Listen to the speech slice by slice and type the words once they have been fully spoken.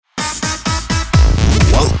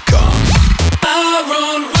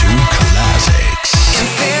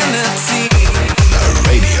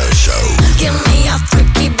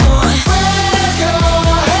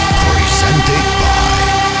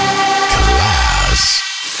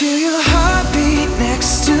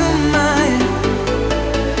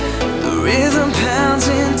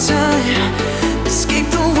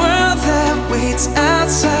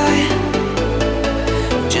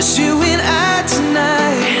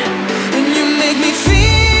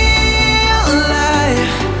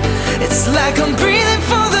like I'm breathing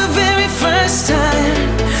for the very first time.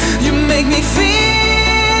 You make me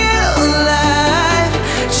feel alive.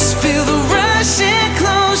 Just feel the rush and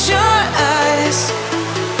close your eyes.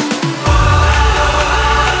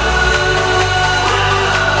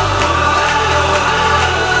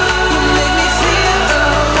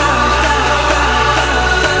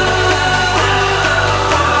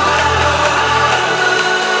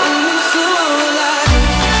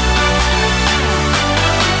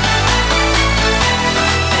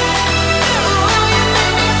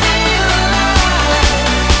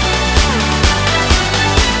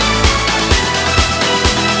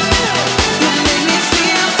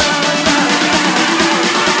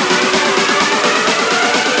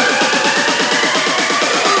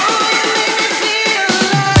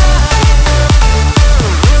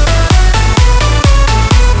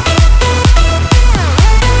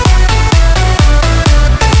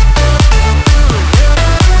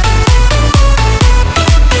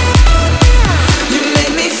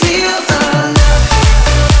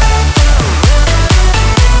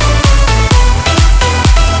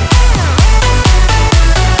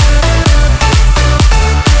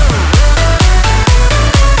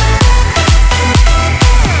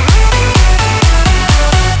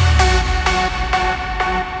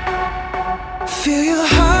 Feel your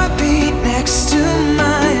heartbeat next to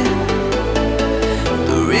mine.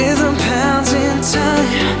 The rhythm pounds in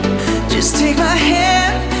time. Just take my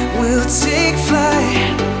hand, we'll take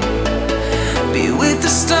flight. Be with the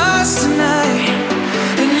stars tonight.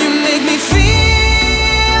 And you make me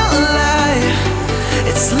feel alive.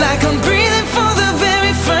 It's like I'm breathing for the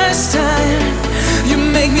very first time. You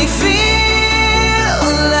make me feel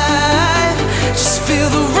alive. Just feel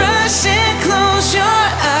the rush and close your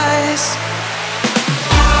eyes.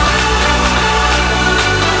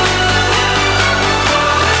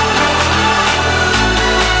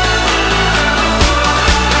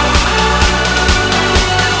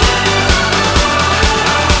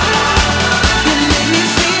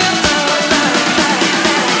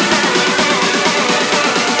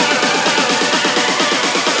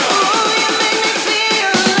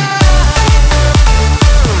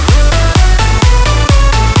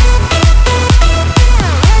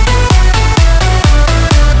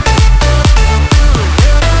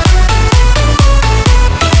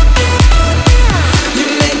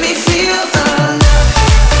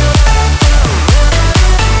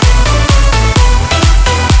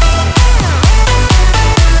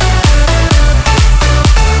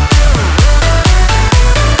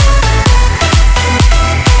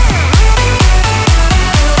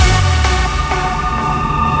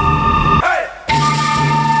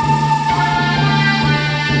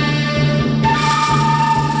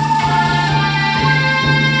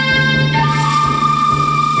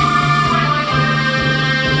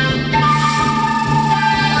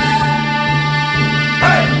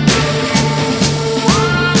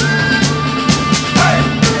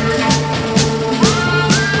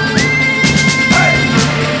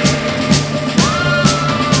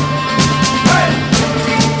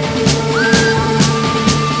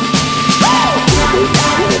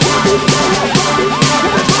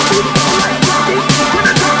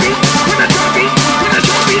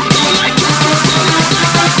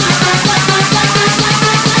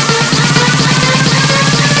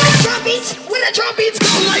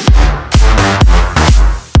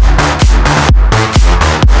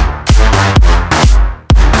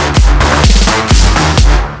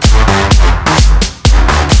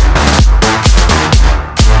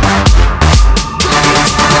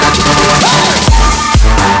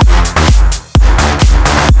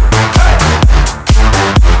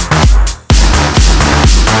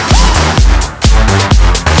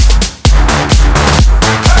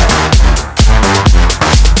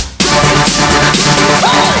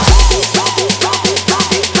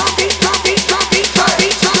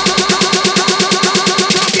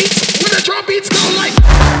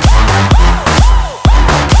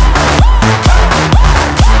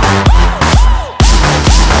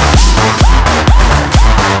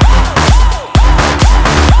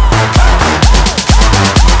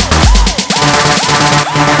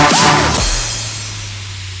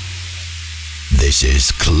 This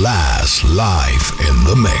is Klaas live in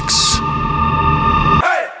the mix.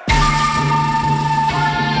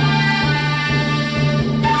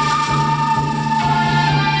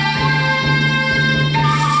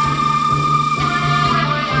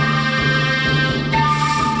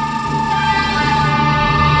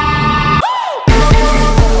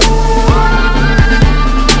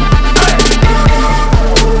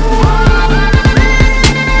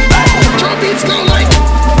 Drum beats go like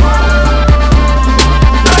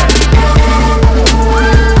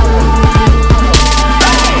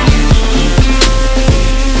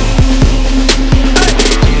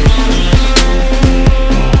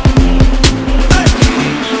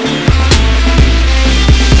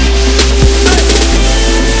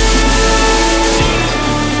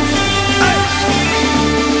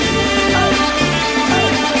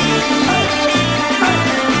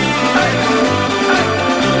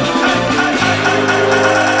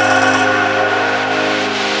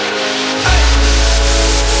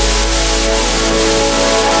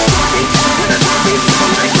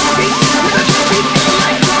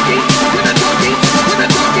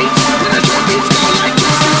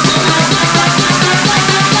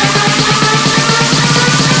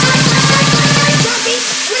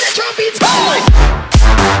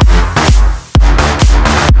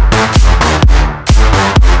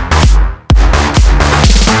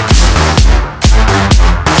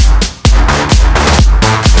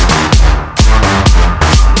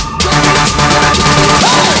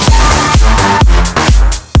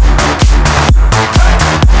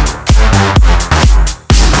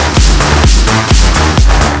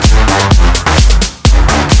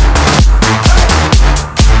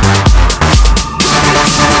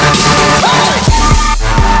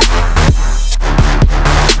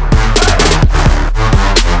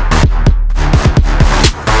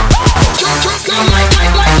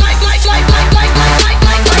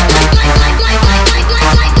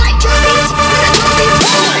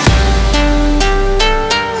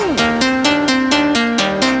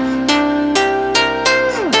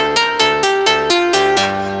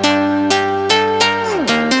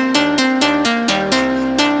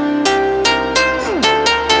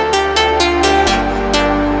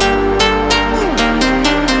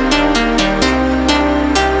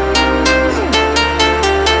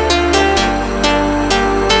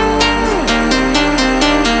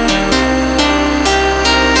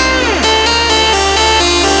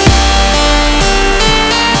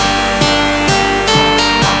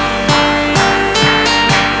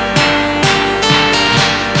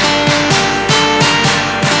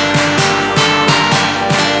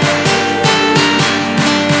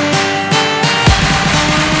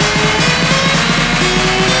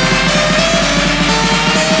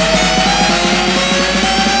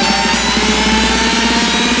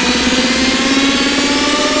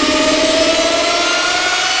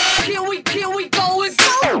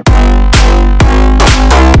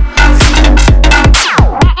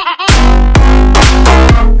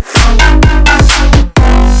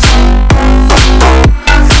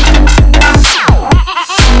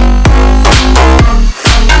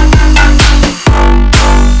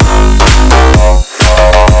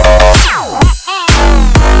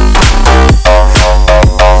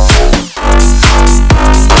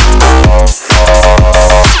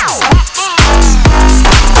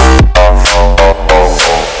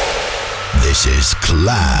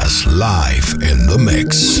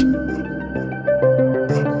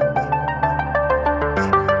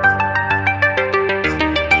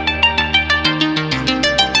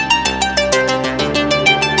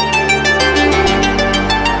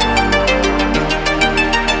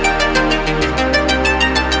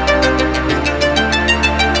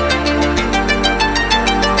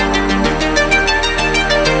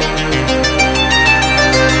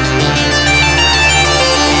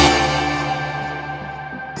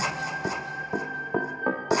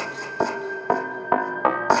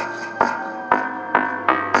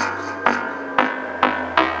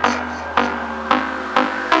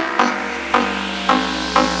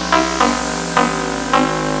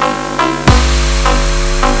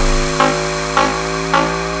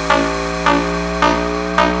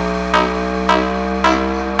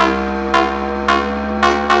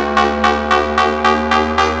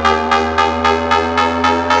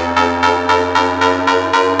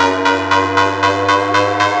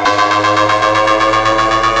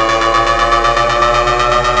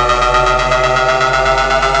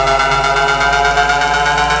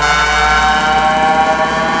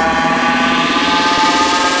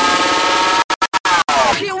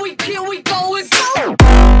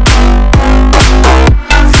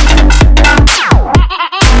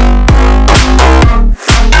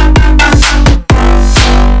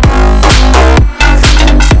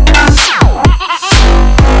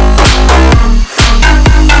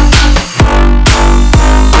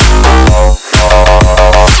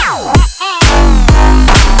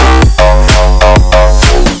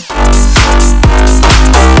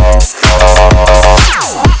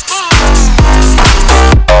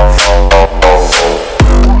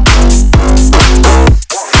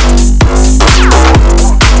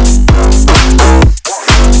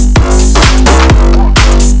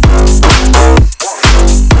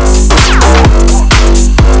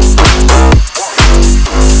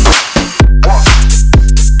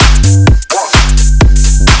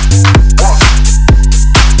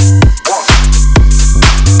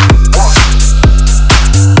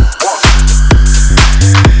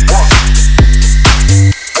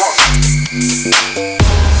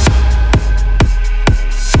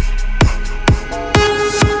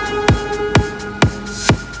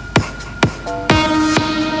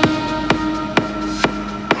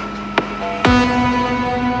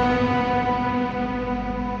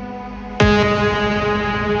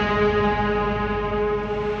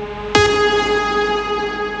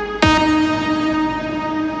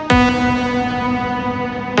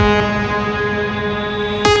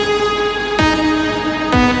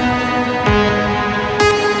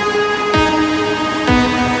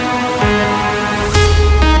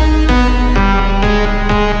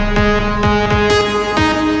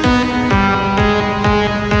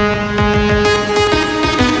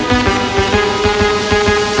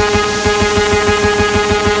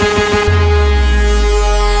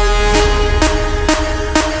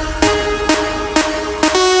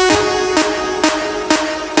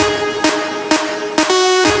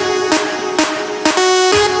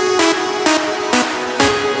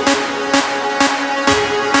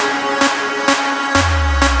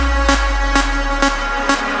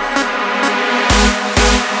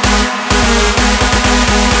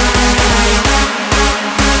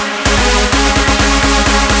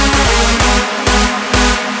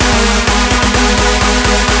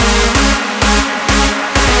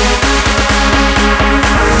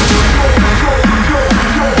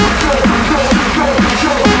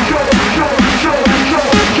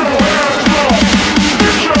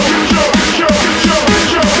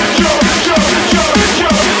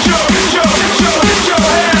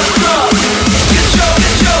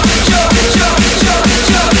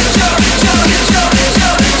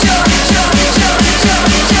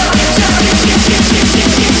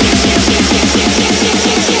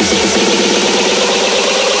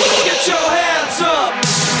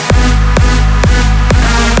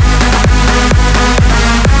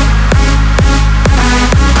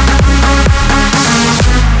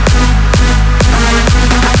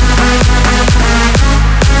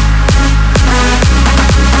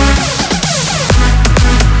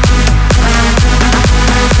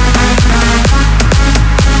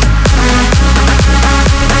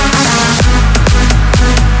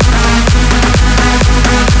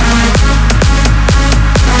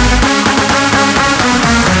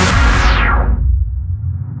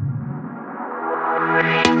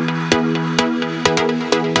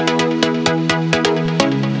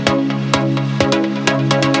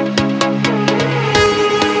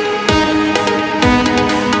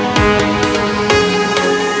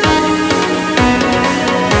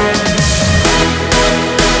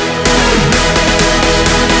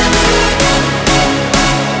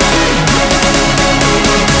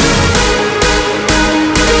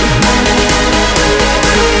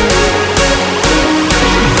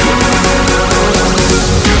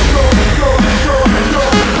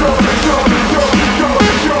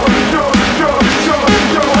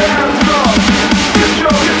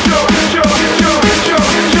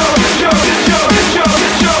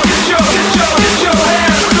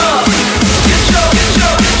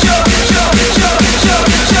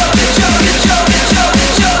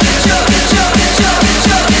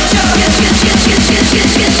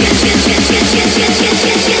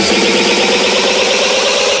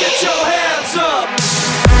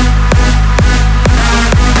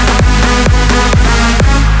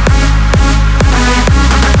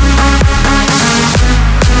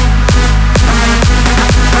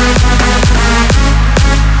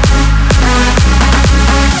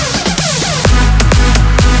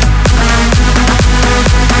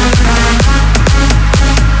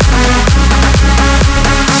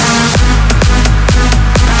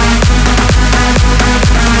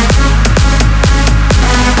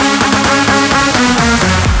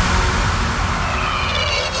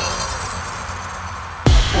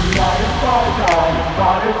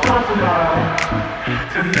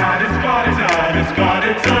Tonight is party time, it's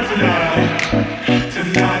party time tonight.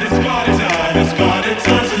 Tonight is party time, it's party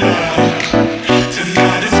time tonight.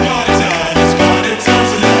 Tonight is party time, it's party time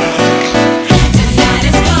tonight. Tonight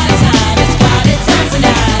is party time, it's party time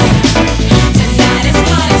tonight. Tonight is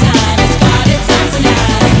party time, it's party time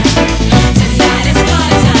tonight. Tonight is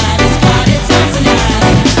party time, it's party time tonight.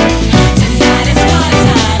 Tonight is party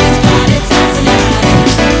time, it's party time tonight.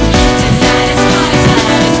 Tonight is party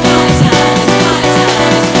time, it's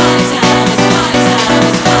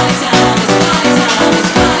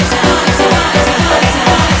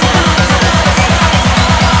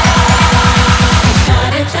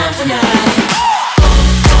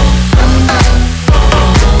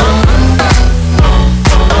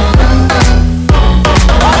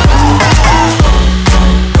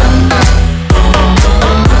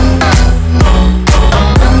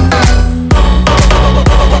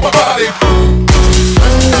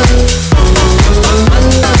party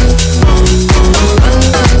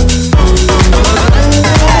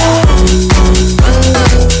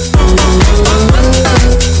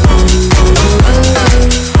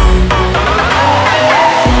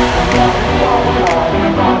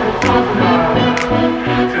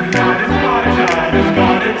time, it's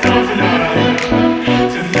party time, it's party time, it's party time, it's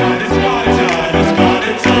party time, it's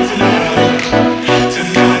party time, it's party time, it's party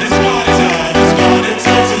time, it's party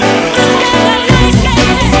time tonight.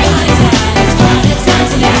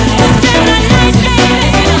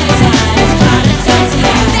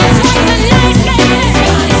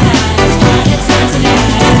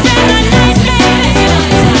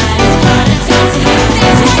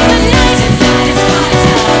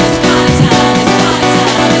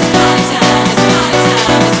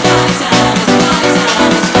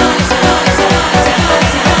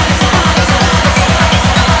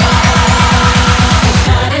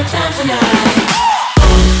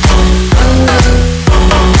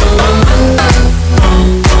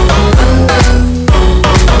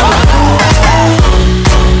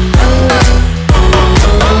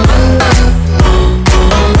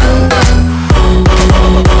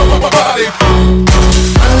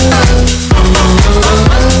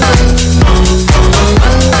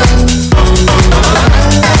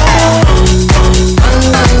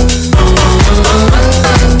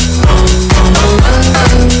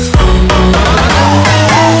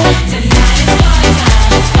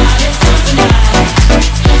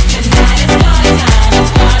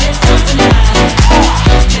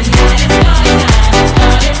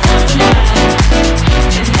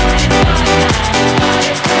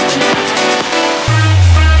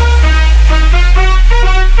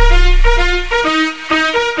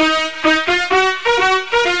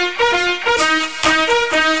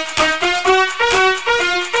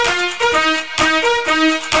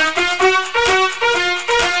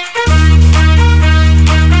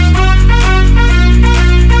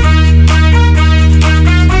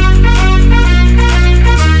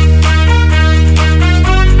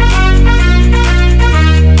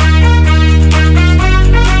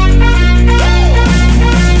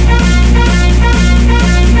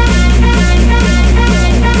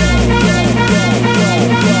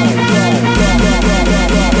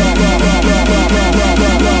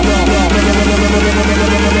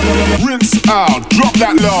 Drop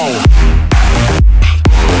that low.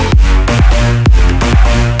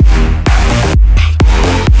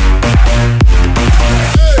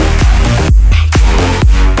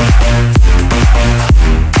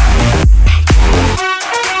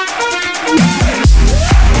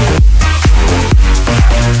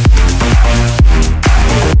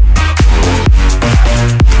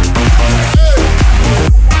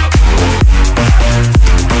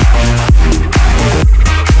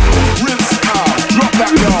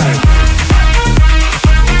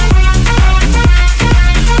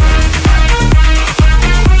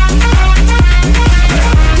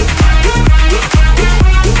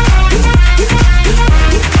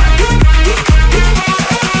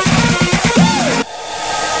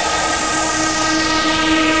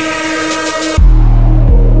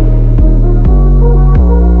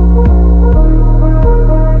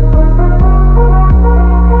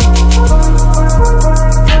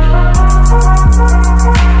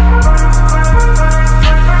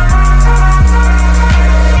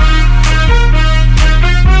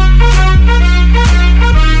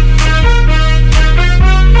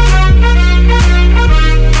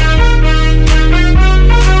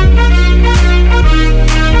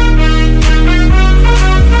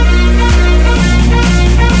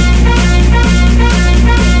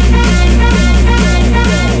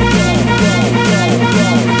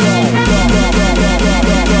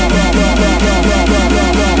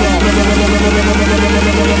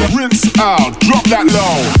 out, drop that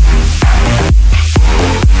low.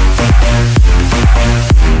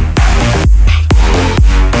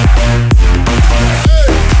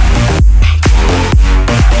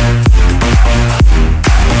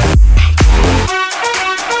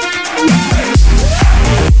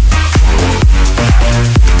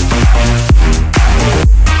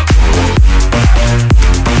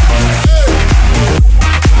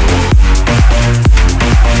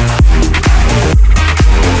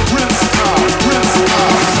 Rinse out, rinse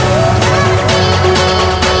out.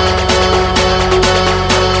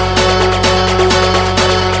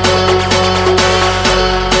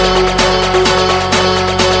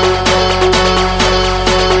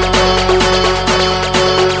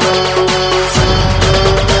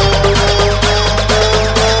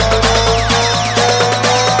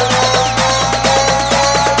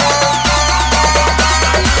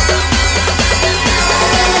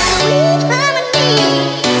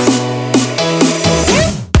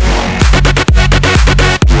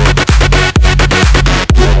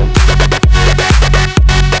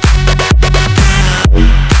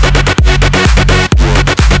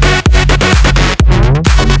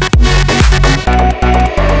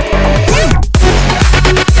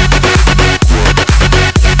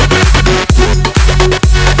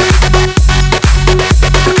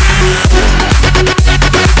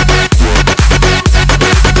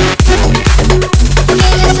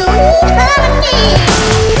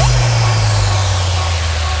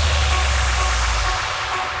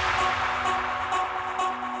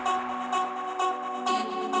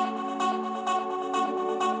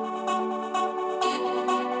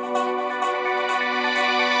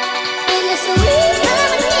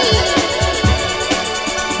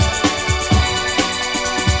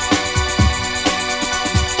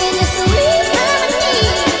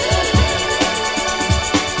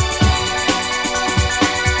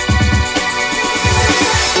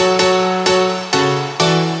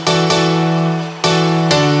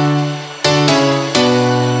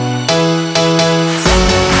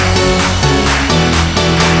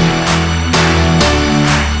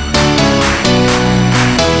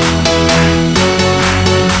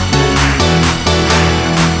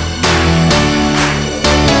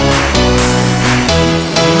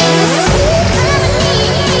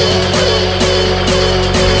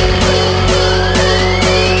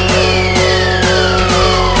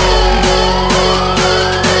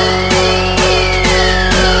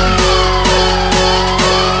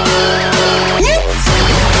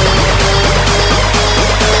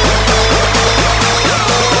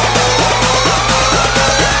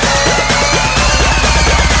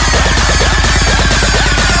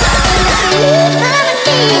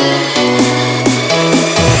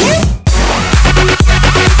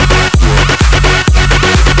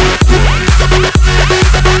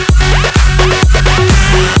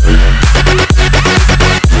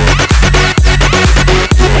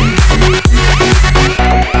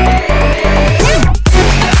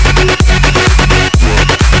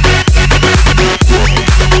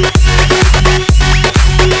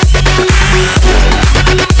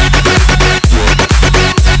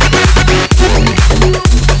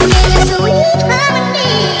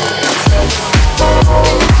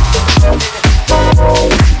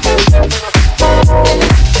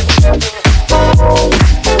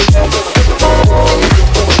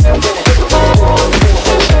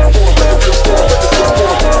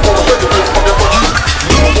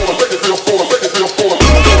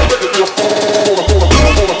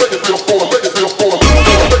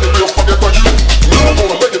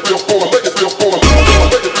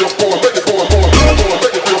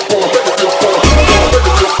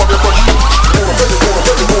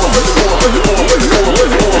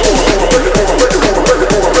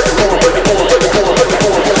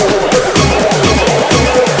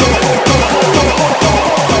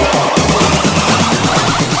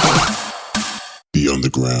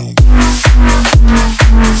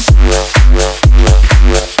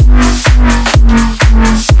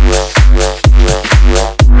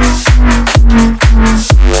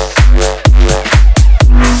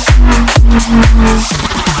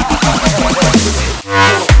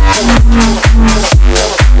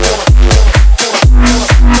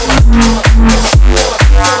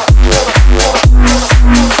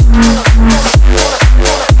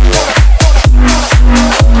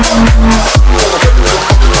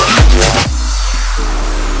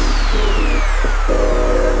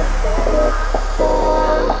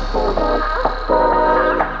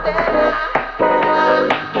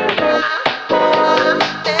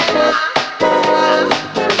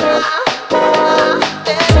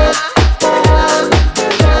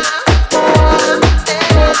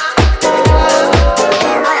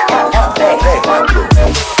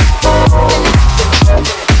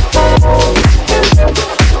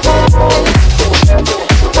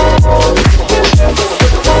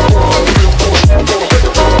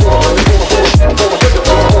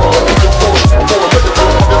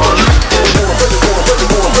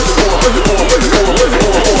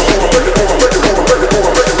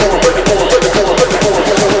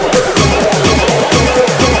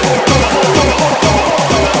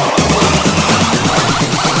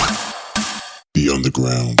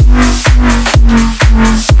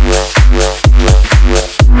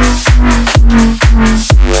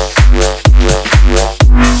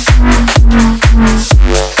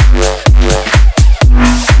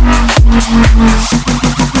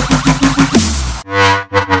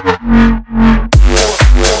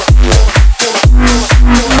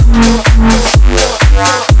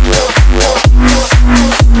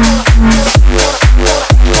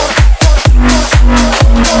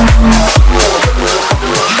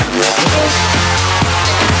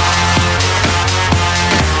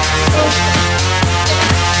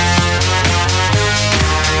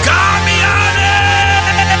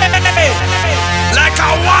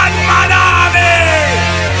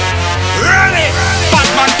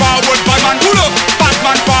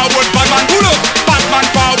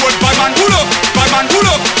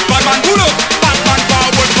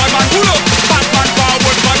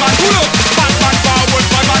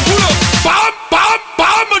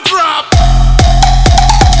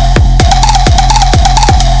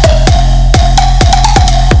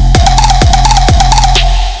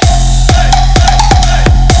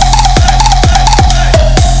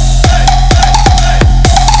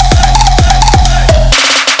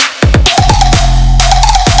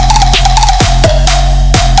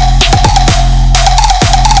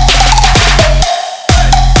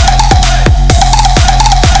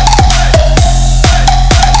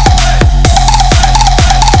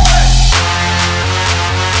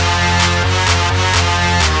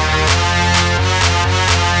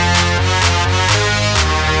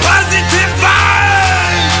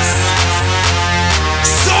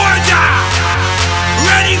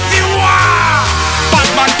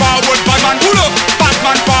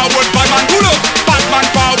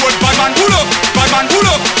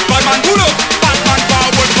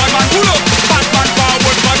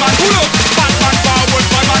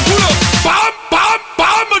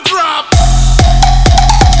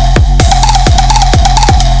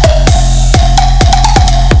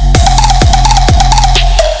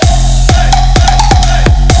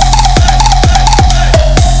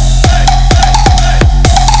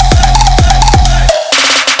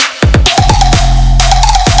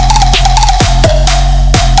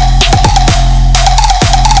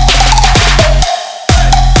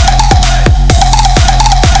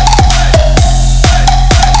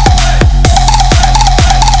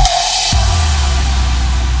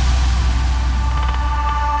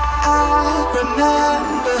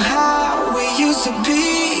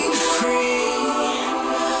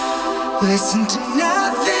 Listen to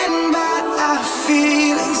nothing but our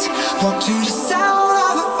feelings. Walk to the sound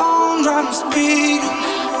of our own drums beating.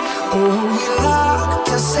 Oh, we locked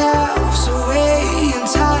ourselves away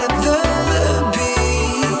inside of the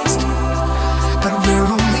beast. But we're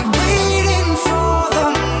only waiting for the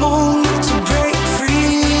moment to break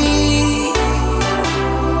free.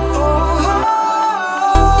 Oh,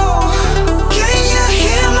 can you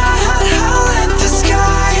hear my heart howl at the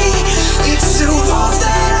sky? It's a wolf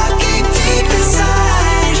that I keep deep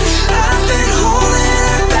inside. I've been holding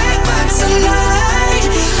it back, but tonight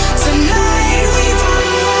we run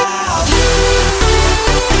wild.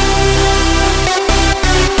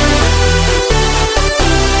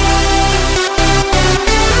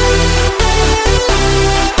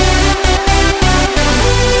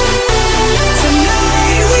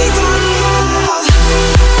 Tonight we run wild.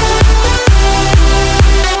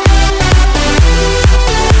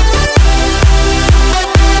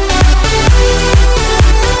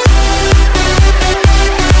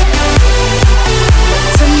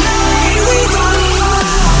 Tonight we run wild.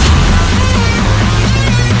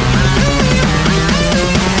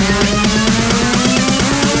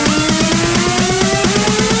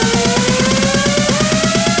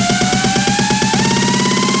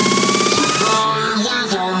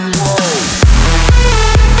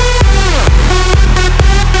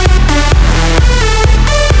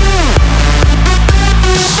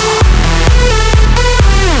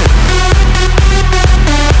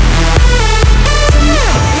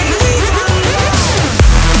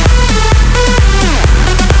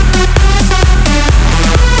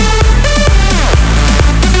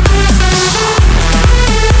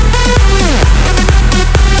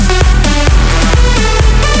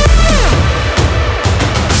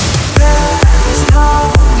 There's no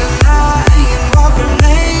denying what we're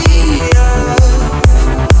made of.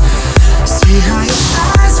 See how your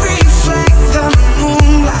eyes reflect the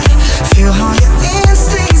moonlight. Feel how your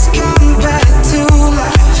instincts come back to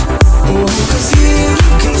life. Oh, 'cause you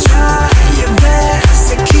can try your best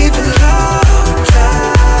to keep it locked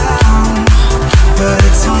down, but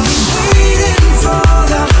it's only waiting for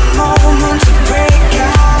the moment to break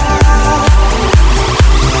out.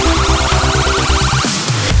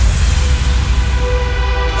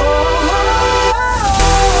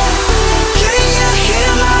 Can you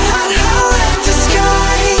hear my heart howl at the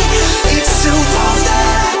sky? It's a wolf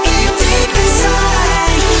that I keep deep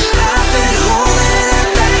inside. I've been holding it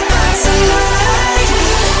back, but tonight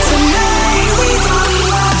we run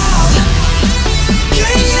wild.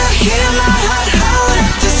 Can you hear my heart howl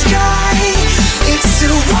at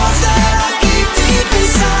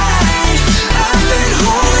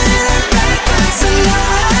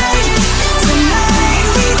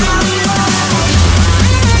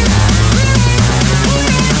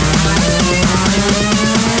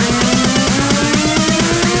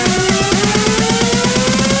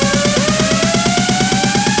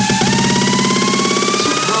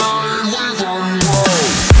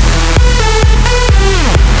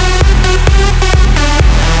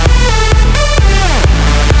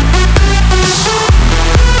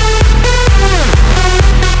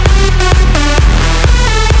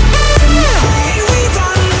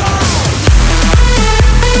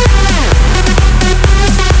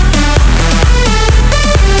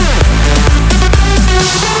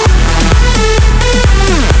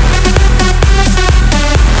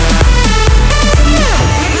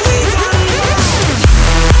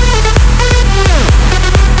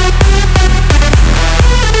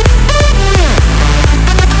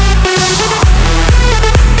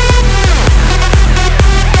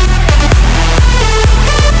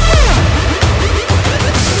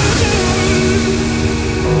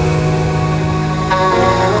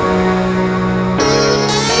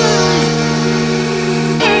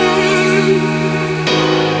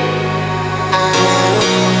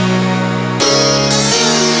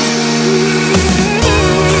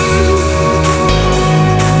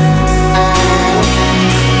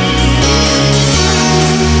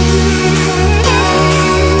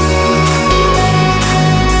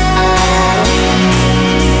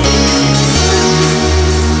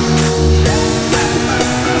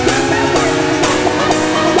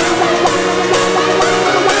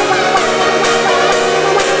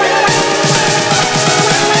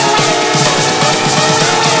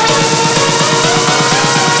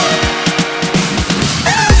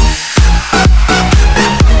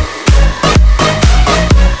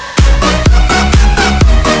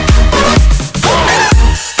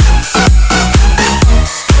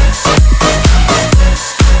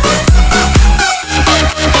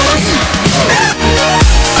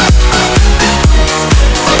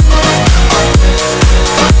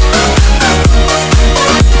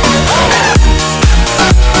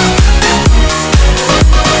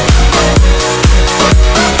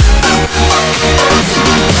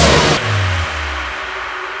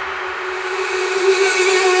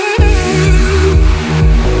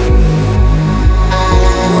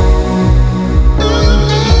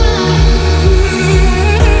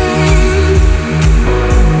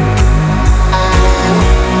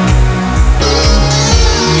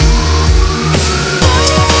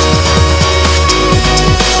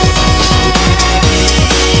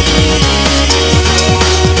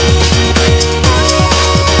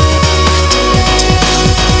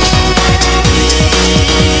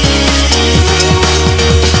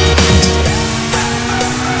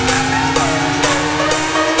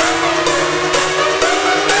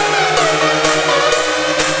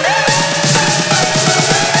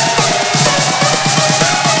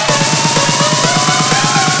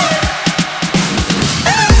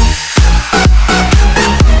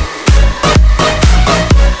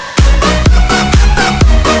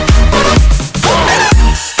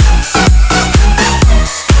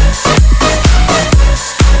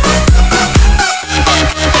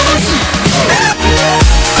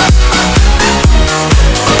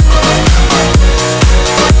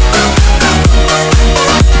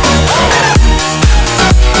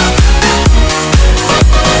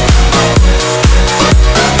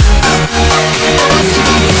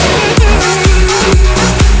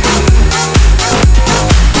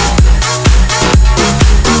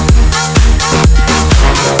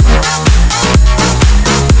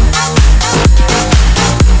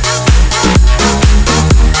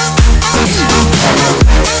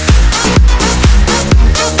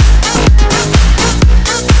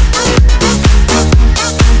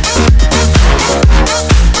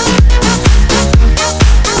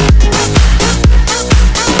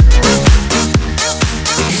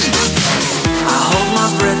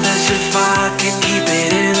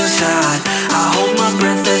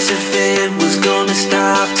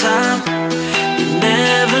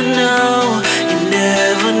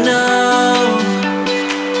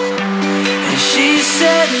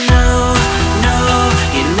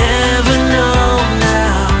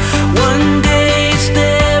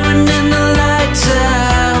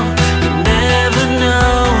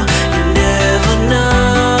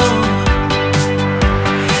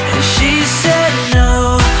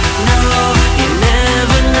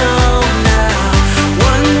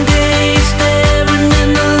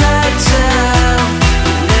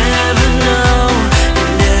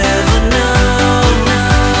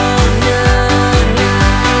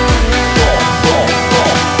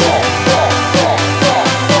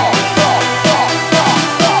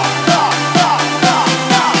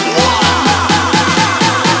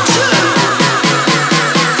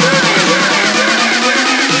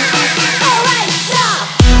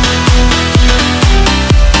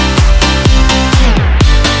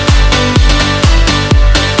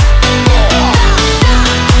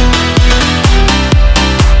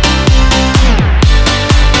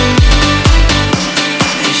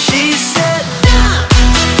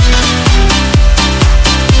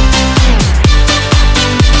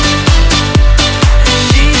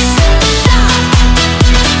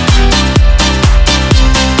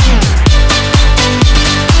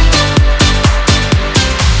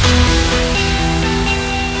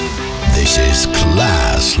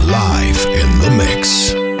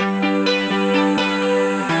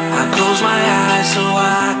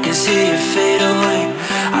see it fade away.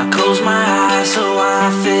 I close my eyes so I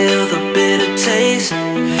feel the bitter taste.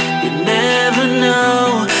 You never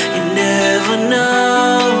know, you never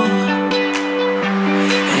know.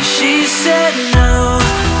 And she said no,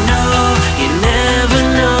 no, you never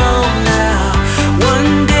know now.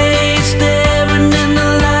 One day it's there and then the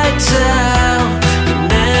lights out. You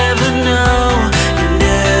never know, you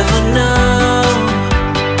never know.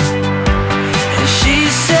 And she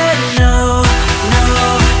said no, no,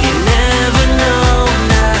 you never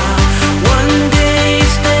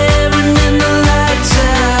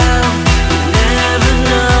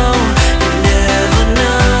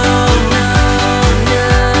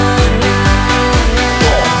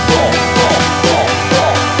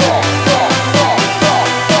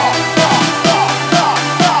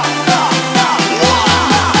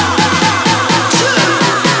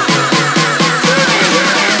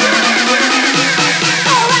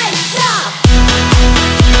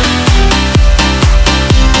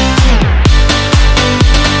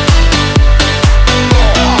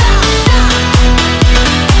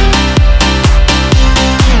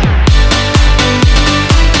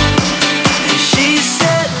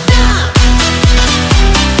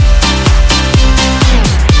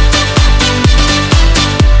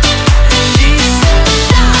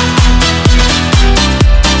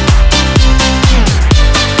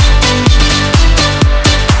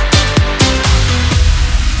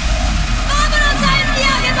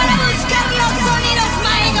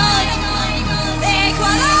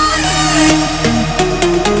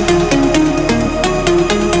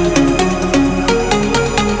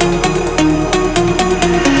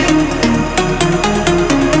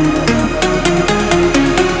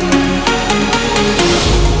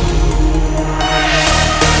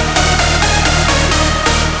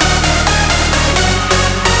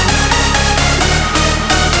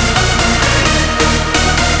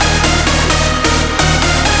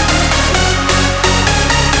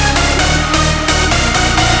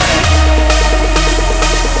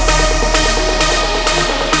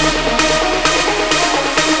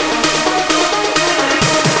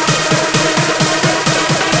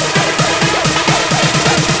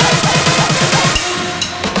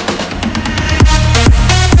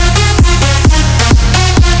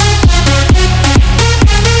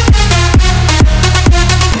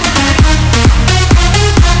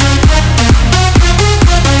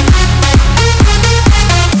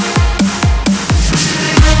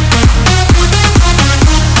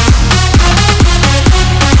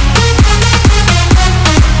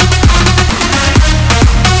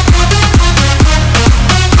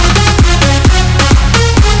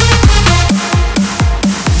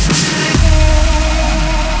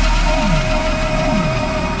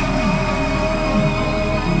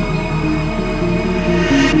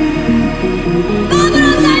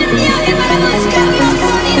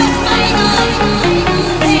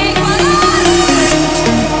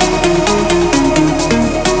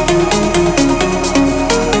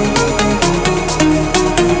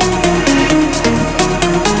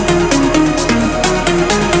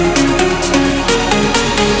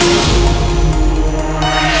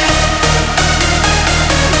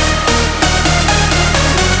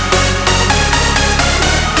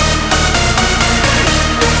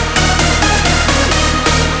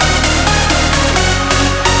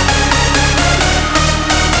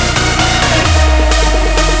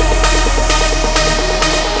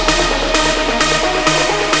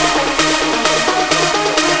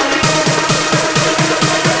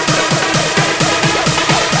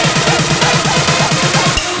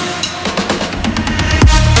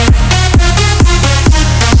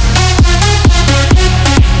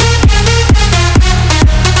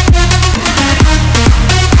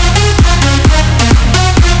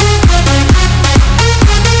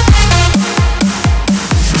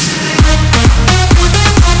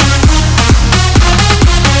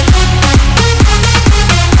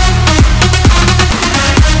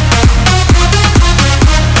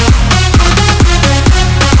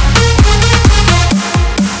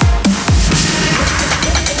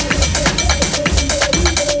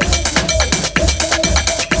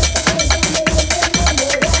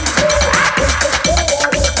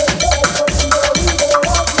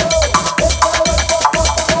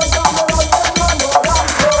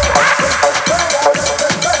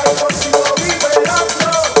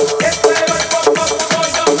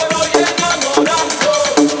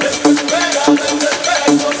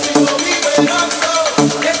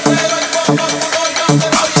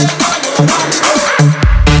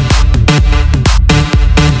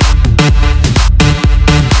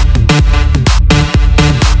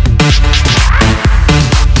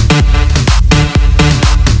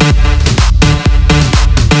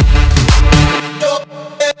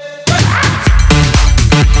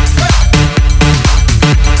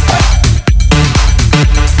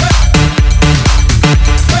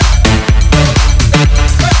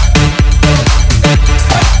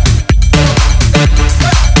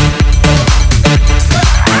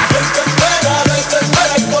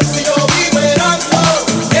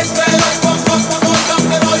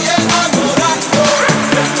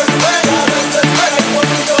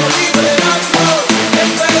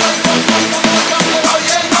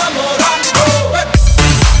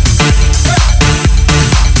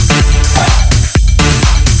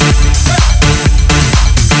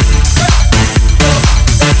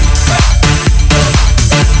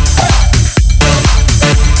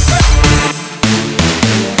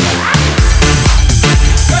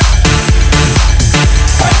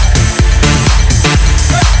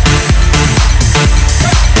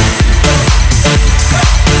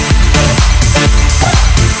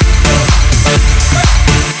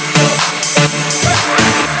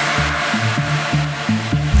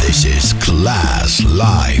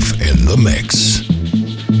mix.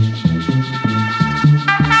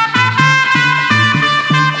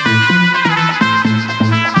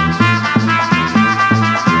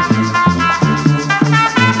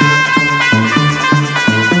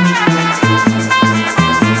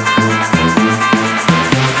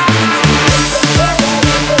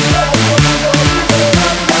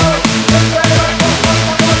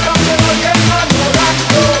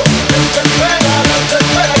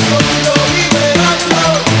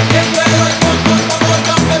 Te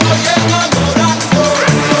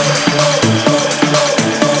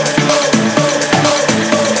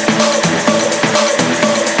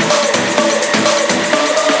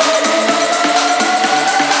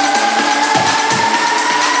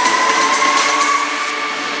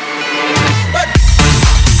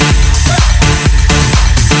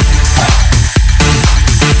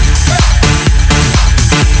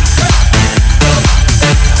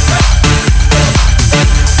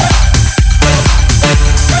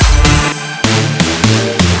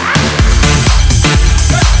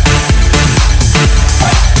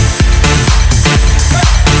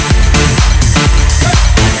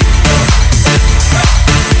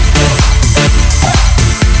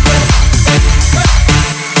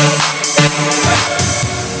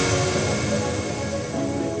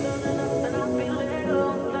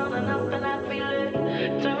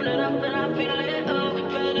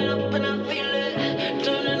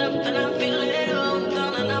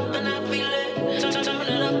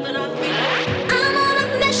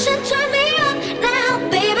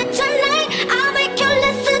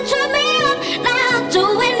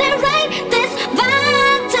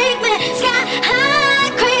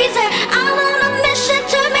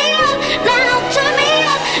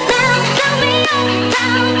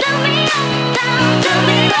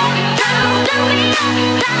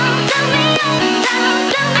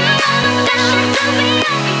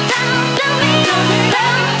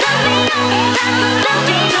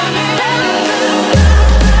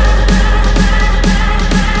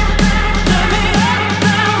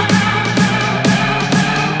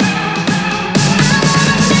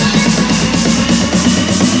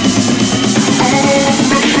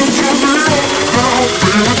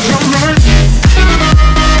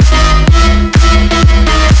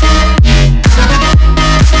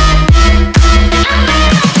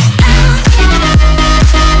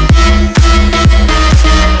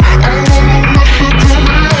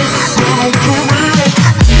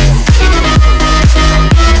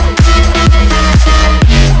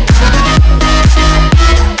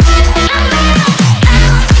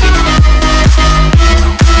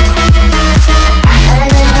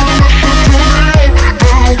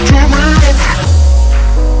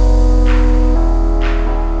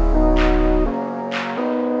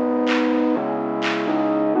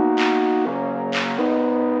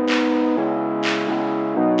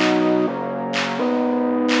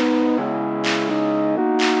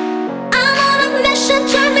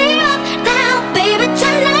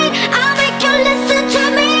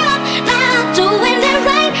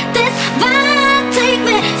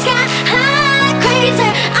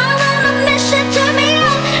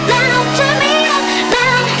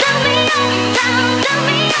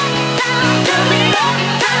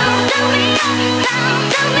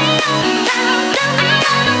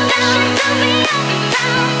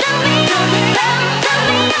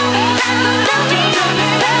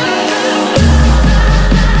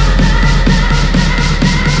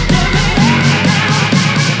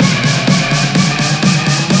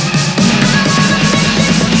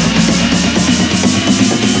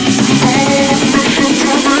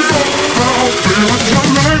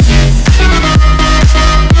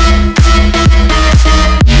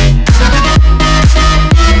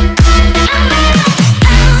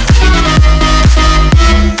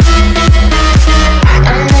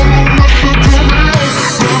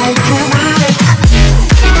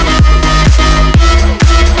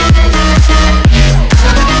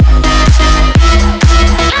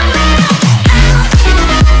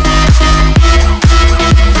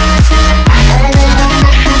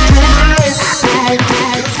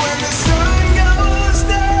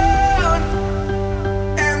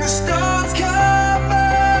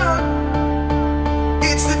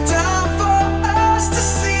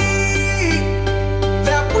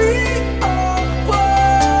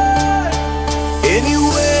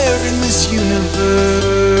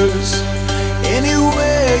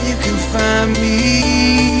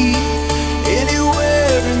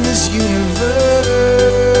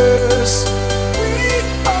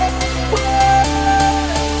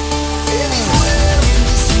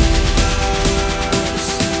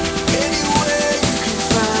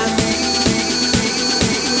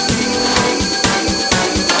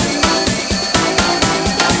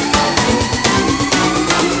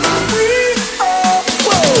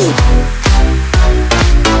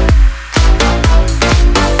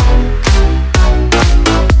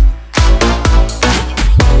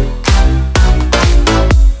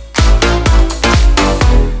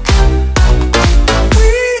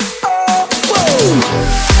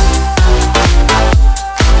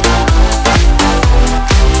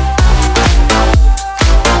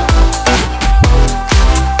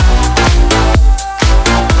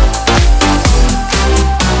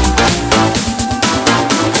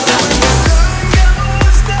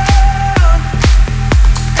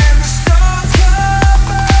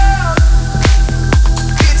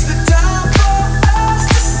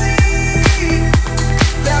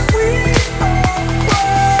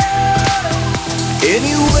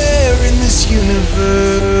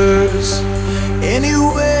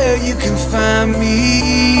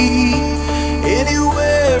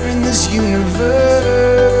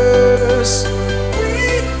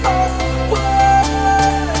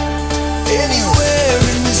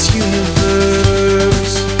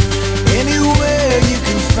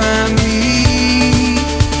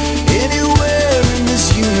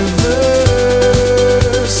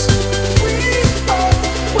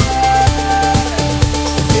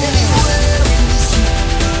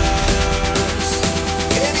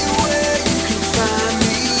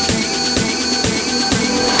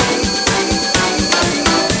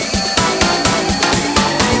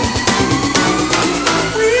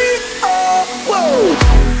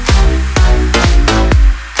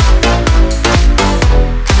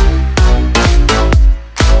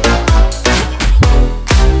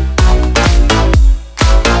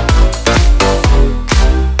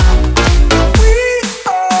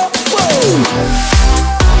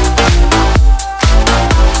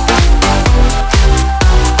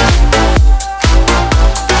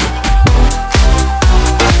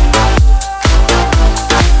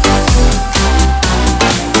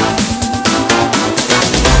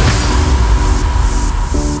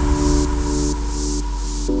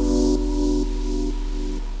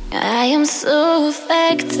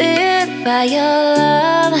by your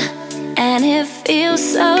love, and it feels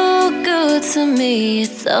so good to me.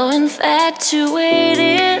 So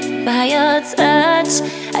infatuated by your touch,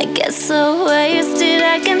 I get so wasted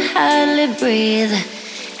I can hardly breathe.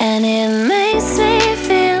 And it makes me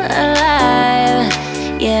feel alive.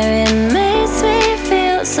 Yeah, it makes me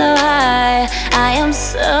feel so high. I am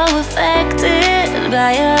so affected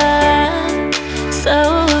by your love, so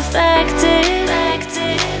affected.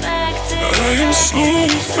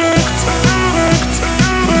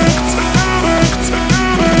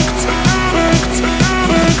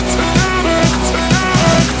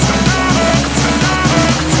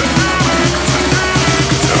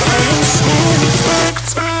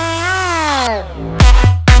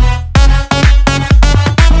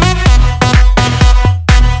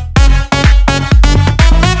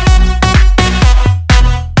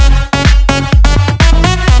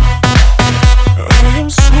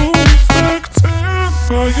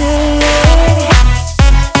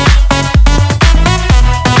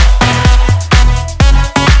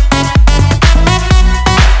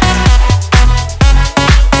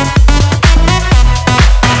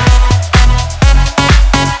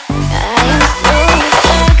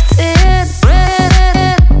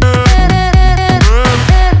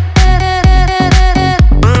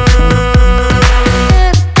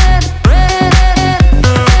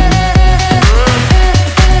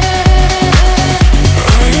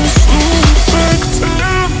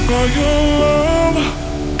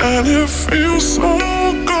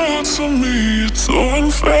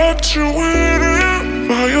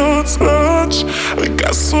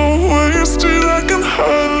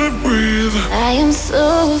 I am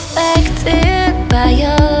so affected.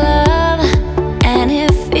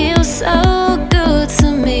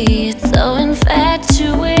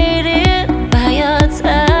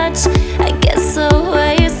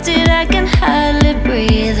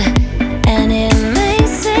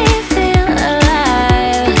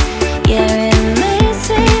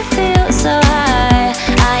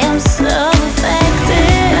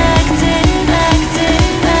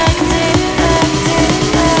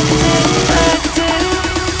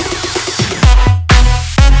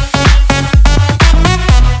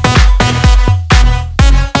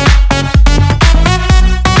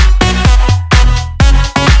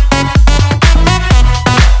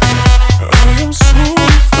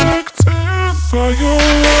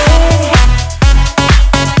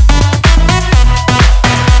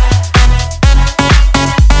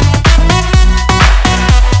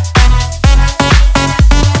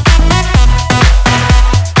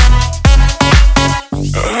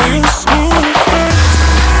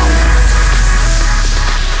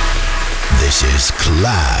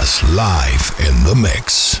 Live in the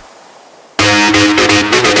mix.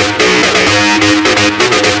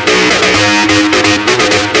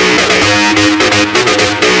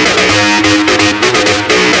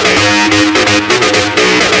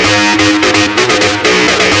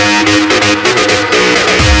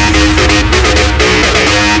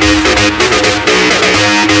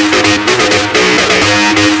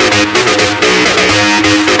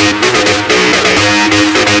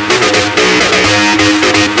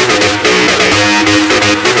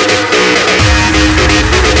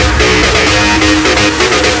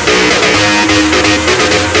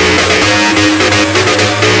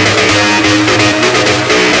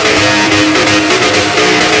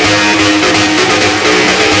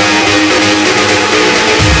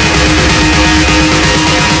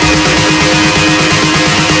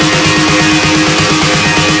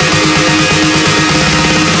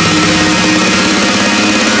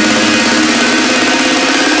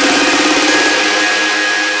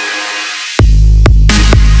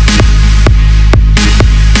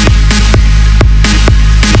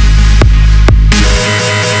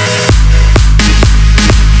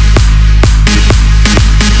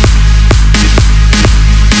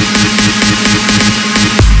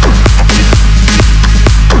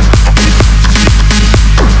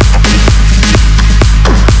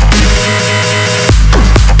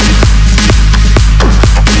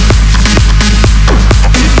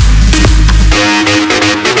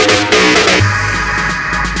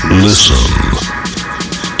 Listen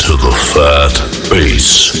to the fat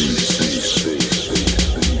bass.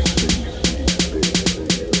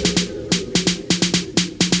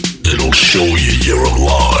 It'll show you you're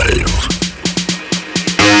alive.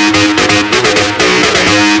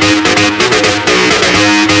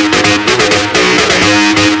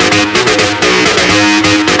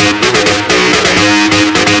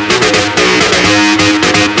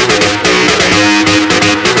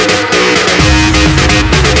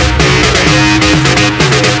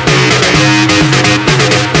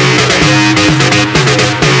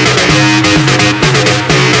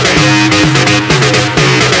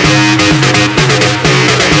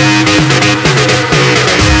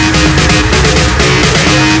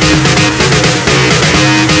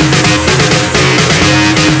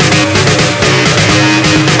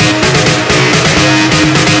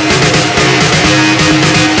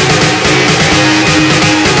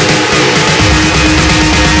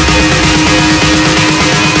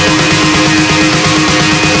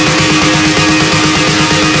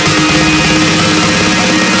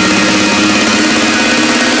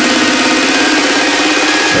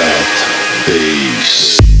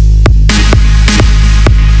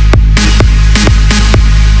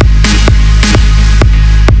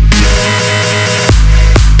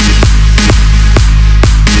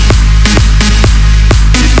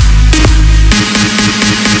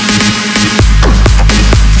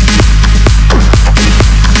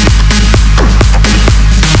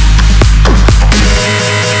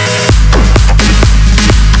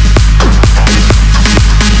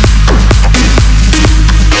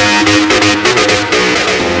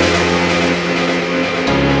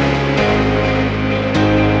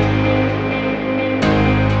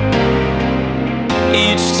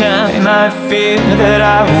 Time I fear that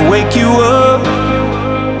I will wake you up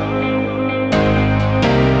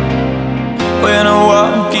when I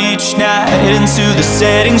walk each night into the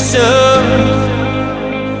setting sun.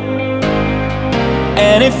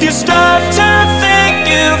 And if you start to think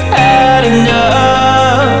you've had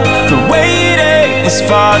enough, the waiting is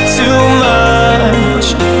far too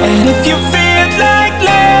much. And if you feel like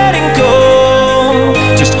letting go,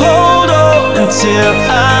 just hold on until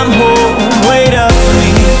I'm home. Wait up for me.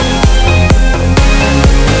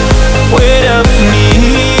 Wait up for me.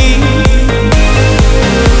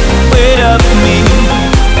 Wait up for me.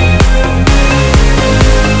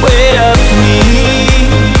 Wait up for me.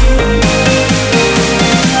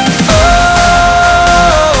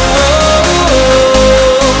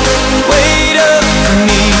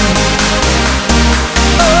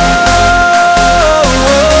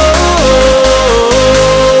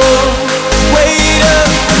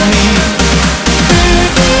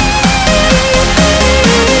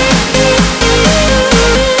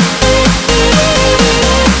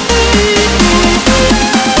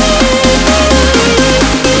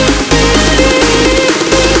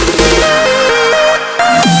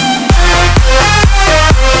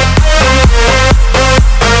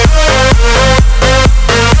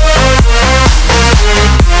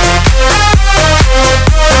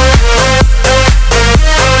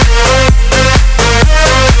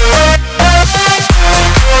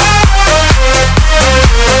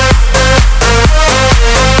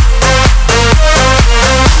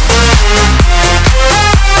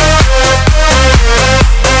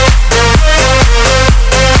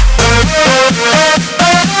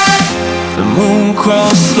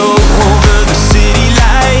 Cross slow over the city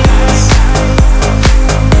lights.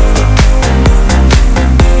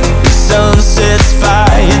 The sun sets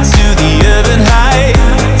fire to the urban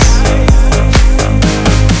heights.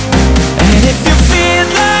 And if you feel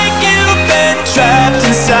like you've been trapped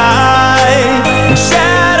inside, and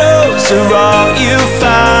shadows are all you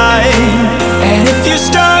find, and if you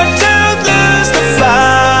start to lose the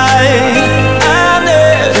fight, I'm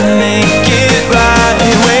there to make it right.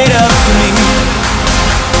 Wait up for me.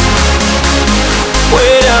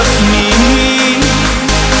 Wait up for me.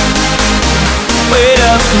 Wait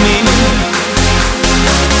up for me.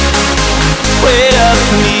 Wait up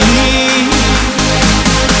for me.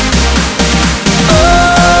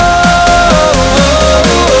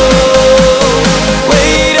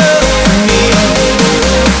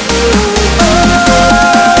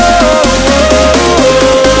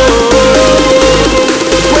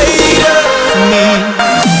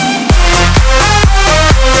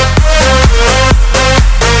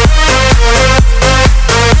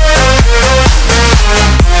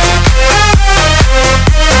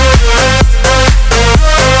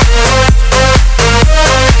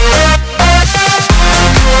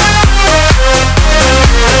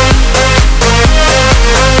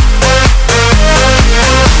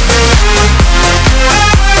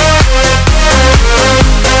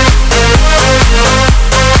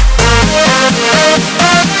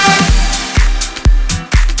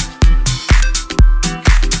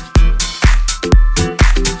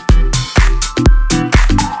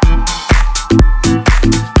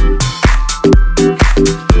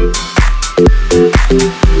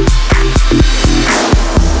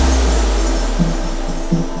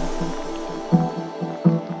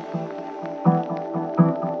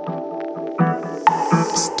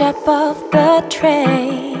 Step off the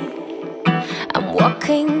train, I'm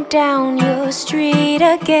walking down your street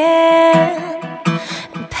again,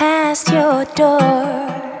 and past your door,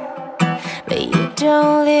 but you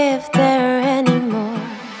don't live there anymore.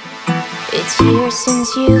 It's years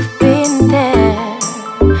since you've been there,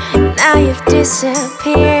 now you've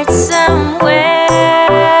disappeared somewhere,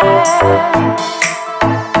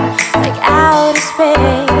 like outer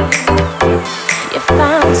space. You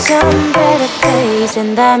found some better place,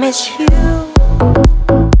 and I miss you.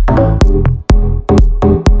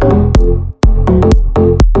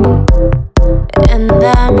 And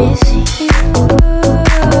I miss you.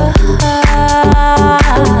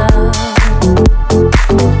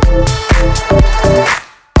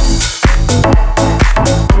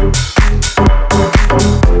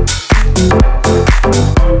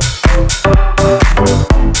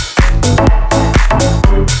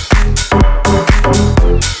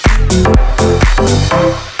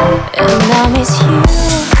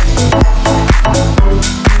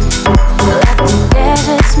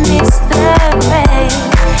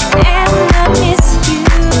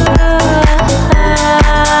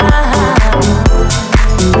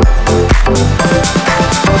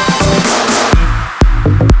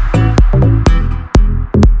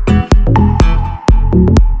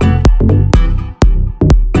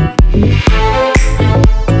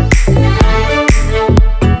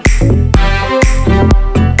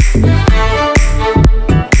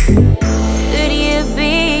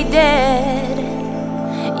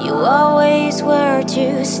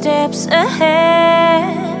 steps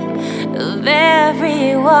ahead of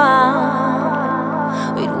everyone.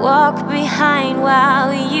 We'd walk behind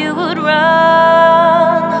while you would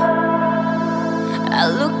run. I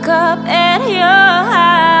look up at your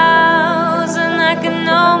house and I can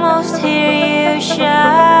almost hear you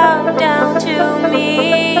shout down to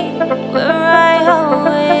me, where I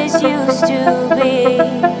always used to be.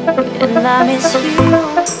 And I miss you,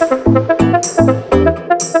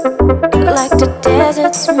 like the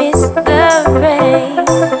deserts miss the rain.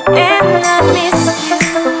 And I miss you.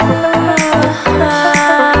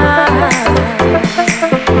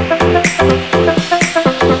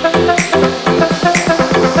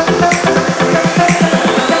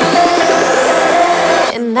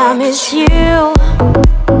 And I miss you,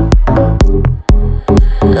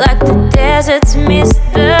 like the deserts miss